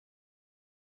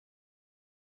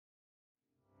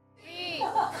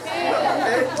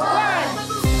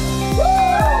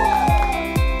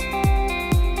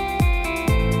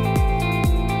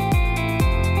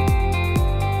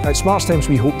At SmartSTEMs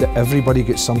we hope that everybody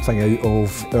gets something out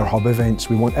of our hub events.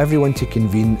 We want everyone to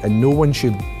convene and no one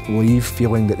should leave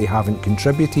feeling that they haven't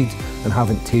contributed and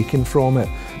haven't taken from it.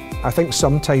 I think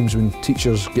sometimes when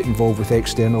teachers get involved with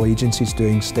external agencies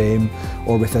doing STEM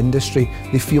or with industry,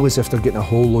 they feel as if they're getting a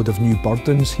whole load of new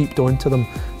burdens heaped onto them.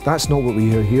 That's not what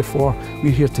we are here for.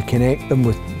 We're here to connect them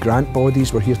with grant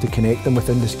bodies, we're here to connect them with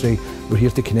industry, we're here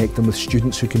to connect them with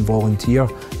students who can volunteer.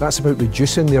 That's about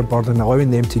reducing their burden, allowing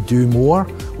them to do more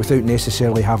without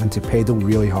necessarily having to pedal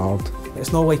really hard.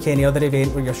 It's not like any other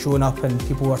event where you're showing up and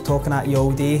people are talking at you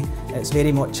all day. It's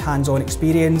very much hands-on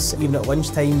experience. Even at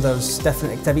lunchtime there's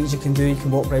different activities you can do. You can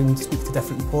walk around and speak to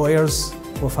different employers.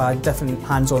 We've had different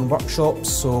hands-on workshops,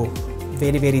 so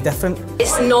very, very different.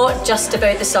 It's not just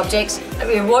about the subjects.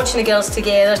 We were watching the girls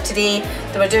together today.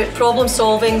 They were doing problem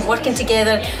solving, working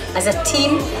together as a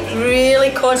team,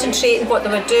 really concentrating what they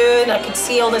were doing. I could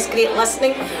see all this great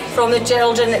listening from the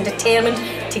children and determined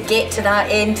to get to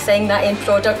that end thing, that end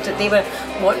product that they were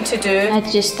wanting to do. I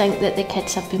just think that the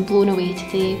kids have been blown away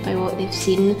today by what they've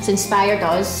seen. It's inspired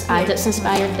us and it's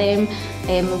inspired them.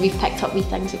 We've picked up wee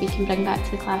things that we can bring back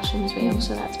to the classroom as well,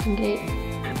 so that's been great.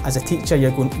 As a teacher,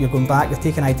 you're going back, you're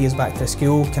taking ideas back to the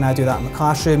school. Can I do that in the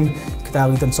classroom? Could I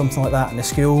lead on something like that in the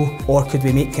school? Or could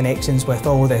we make connections with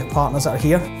all the partners that are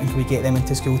here? And could we get them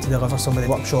into school to deliver some of the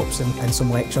workshops and some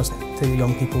lectures to the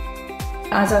young people?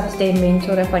 As a STEM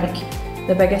mentor, I think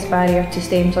the biggest barrier to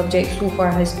STEM subjects so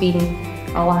far has been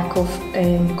a lack of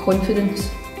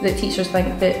confidence. That teachers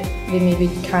think that they maybe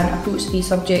can't approach these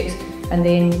subjects and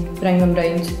then bring them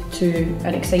round to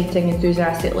an exciting,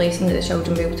 enthusiastic lesson that the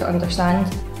children will be able to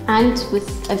understand. And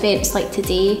with events like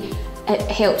today, it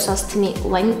helps us to make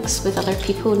links with other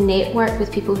people, network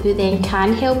with people who then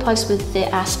can help us with the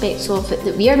aspects of it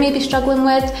that we are maybe struggling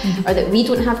with or that we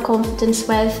don't have confidence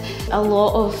with. A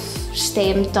lot of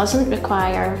STEM doesn't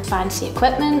require fancy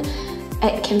equipment.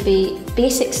 It can be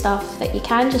basic stuff that you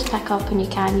can just pick up and you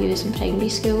can use in primary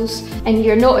schools. And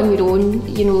you're not on your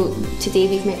own. You know, today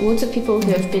we've met loads of people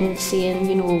who have been saying,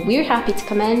 you know, we're happy to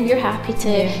come in, we're happy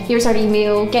to, here's our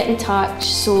email, get in touch.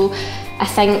 So I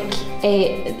think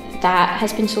that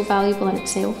has been so valuable in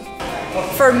itself.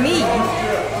 For me,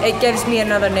 it gives me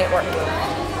another network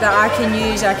that I can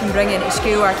use, I can bring into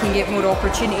school, I can get more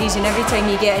opportunities, and every time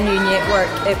you get a new network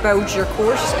it builds your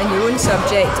course and your own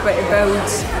subject, but it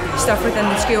builds stuff within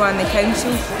the school and the council.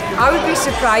 I would be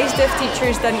surprised if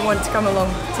teachers didn't want to come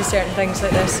along to certain things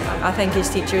like this. I think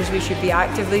as teachers we should be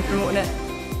actively promoting it.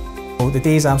 Well, the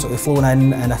day's absolutely flown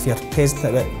in, and if you're present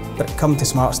at it, but come to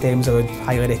SmartSTEMs, I would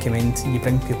highly recommend you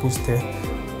bring pupils to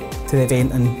the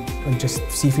event and just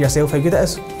see for yourself how good it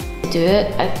is. Do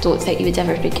it. I don't think you would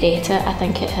ever regret it. I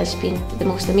think it has been the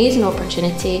most amazing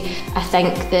opportunity. I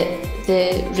think that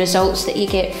the results that you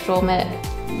get from it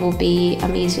will be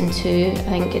amazing too.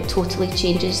 I think it totally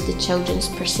changes the children's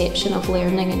perception of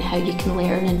learning and how you can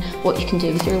learn and what you can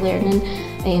do with your learning.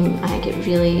 I think it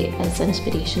really is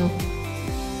inspirational.